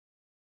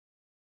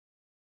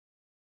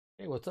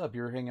Hey, what's up?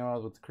 You're hanging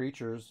out with the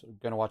creatures. We're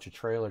gonna watch a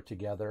trailer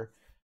together.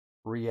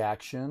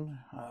 Reaction.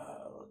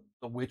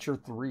 The Witcher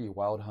 3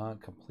 Wild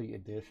Hunt Complete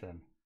Edition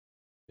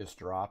just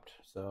dropped.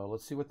 So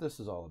let's see what this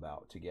is all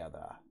about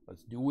together.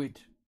 Let's do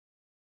it.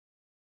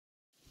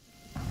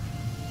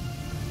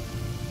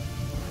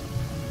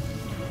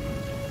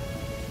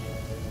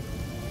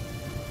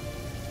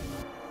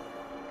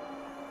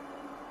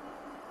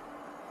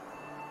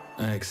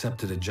 I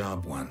accepted a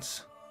job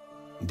once.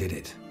 Did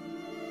it.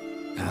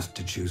 Asked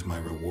to choose my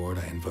reward,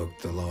 I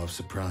invoked the law of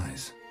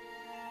surprise.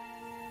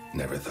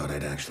 Never thought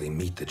I'd actually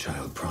meet the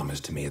child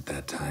promised to me at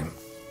that time,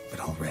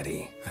 but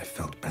already I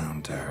felt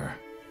bound to her.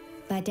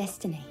 By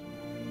destiny.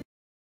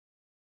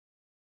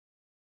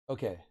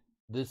 Okay,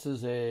 this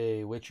is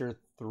a Witcher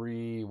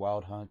 3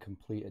 Wild Hunt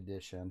Complete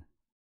Edition.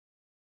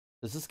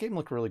 Does this game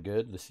look really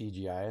good? The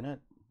CGI in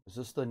it? Is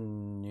this the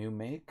new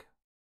make?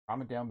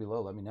 Comment down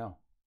below, let me know.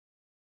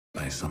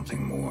 By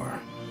something more.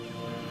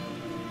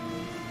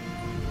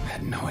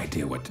 Had no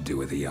idea what to do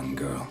with a young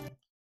girl.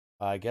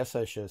 I guess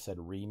I should have said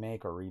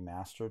remake or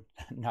remastered,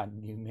 not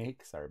new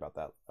make. Sorry about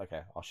that.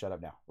 Okay, I'll shut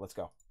up now. Let's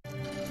go.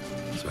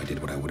 So I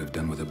did what I would have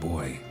done with a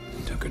boy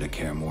and took her to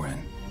Kaer Morhen.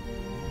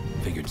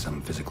 Figured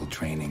some physical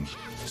training,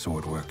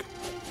 sword work,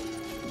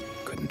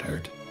 couldn't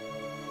hurt.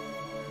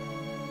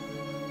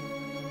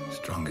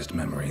 Strongest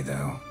memory,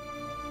 though,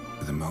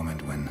 the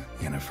moment when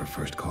Yennefer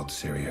first called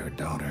Ciri her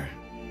daughter.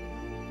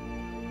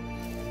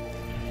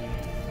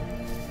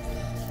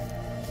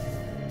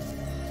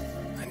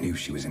 I knew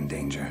she was in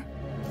danger.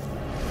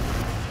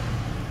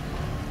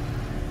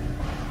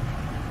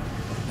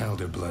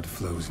 Elder blood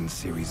flows in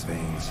Ciri's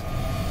veins.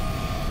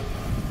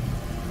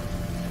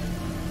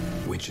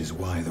 Which is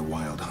why the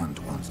Wild Hunt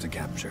wants to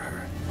capture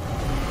her.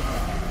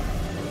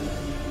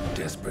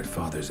 Desperate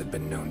fathers have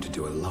been known to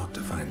do a lot to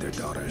find their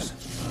daughters.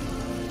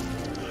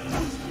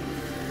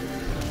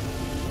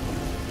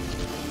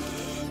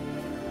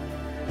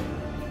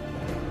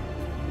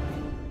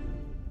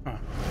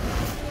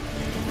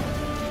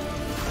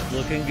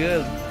 Looking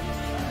good.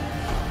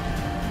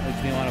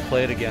 Makes me want to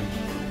play it again.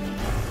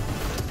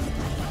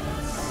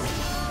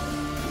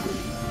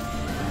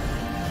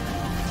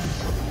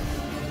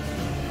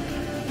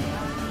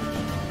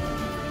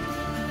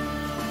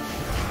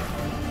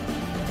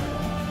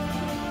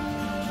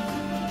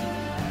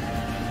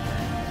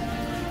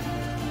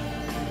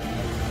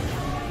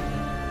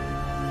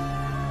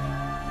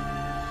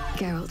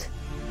 Geralt,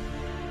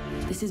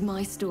 this is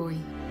my story.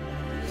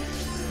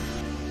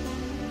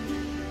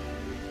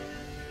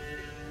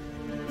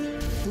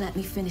 Let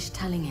me finish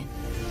telling it.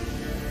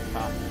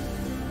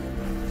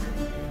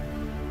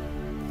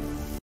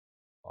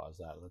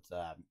 Pause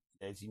that.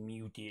 Let's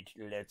mute it.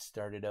 Let's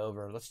start it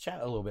over. Let's chat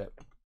a little bit.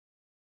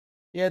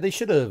 Yeah, they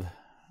should have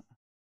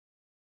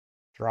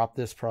dropped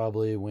this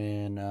probably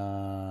when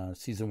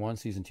season 1,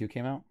 season 2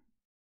 came out.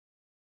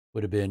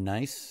 Would have been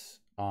nice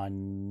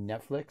on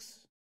Netflix.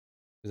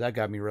 Because that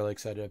got me really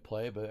excited to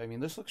play. But I mean,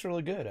 this looks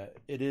really good.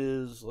 It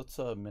is. Let's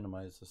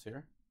minimize this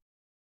here.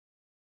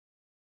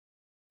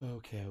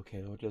 Okay.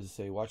 What does it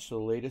say? Watch the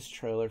latest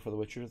trailer for The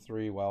Witcher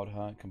 3 Wild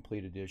Hunt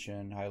Complete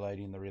Edition,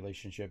 highlighting the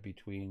relationship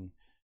between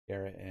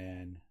Geralt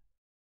and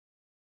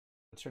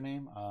what's her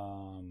name?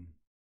 I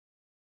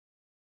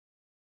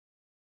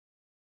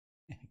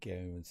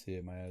can't even see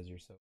it. My eyes are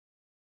so.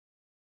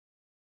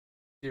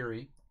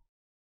 Ciri.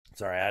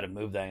 Sorry, I had to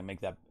move that and make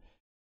that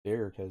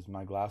bigger because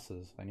my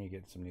glasses. I need to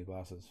get some new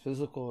glasses.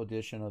 Physical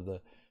edition of The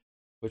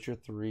Witcher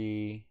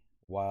 3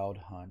 Wild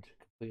Hunt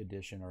Complete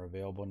Edition are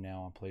available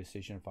now on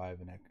PlayStation 5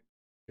 and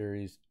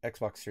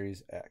Xbox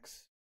Series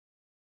X.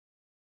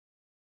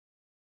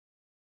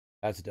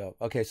 That's dope.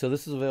 Okay, so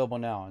this is available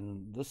now,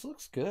 and this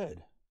looks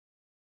good.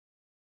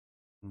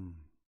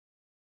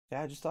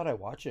 Yeah, I just thought I'd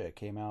watch it. It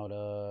came out.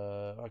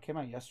 It came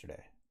out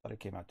yesterday. Thought it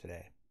came out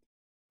today.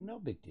 No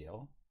big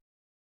deal.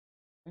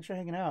 Thanks for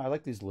hanging out. I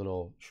like these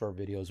little short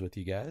videos with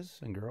you guys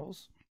and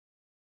girls.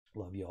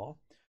 Love you all.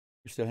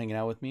 You're still hanging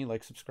out with me.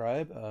 Like,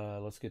 subscribe.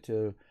 Let's get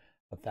to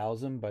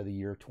 1,000 by the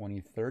year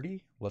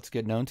 2030. Let's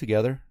get known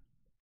together.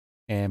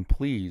 And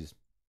please,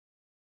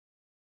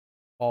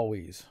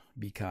 always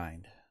be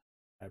kind.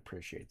 I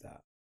appreciate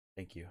that.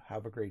 Thank you.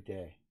 Have a great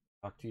day.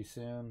 Talk to you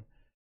soon.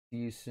 See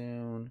you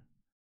soon.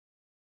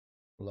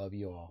 Love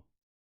you all.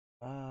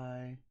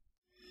 Bye.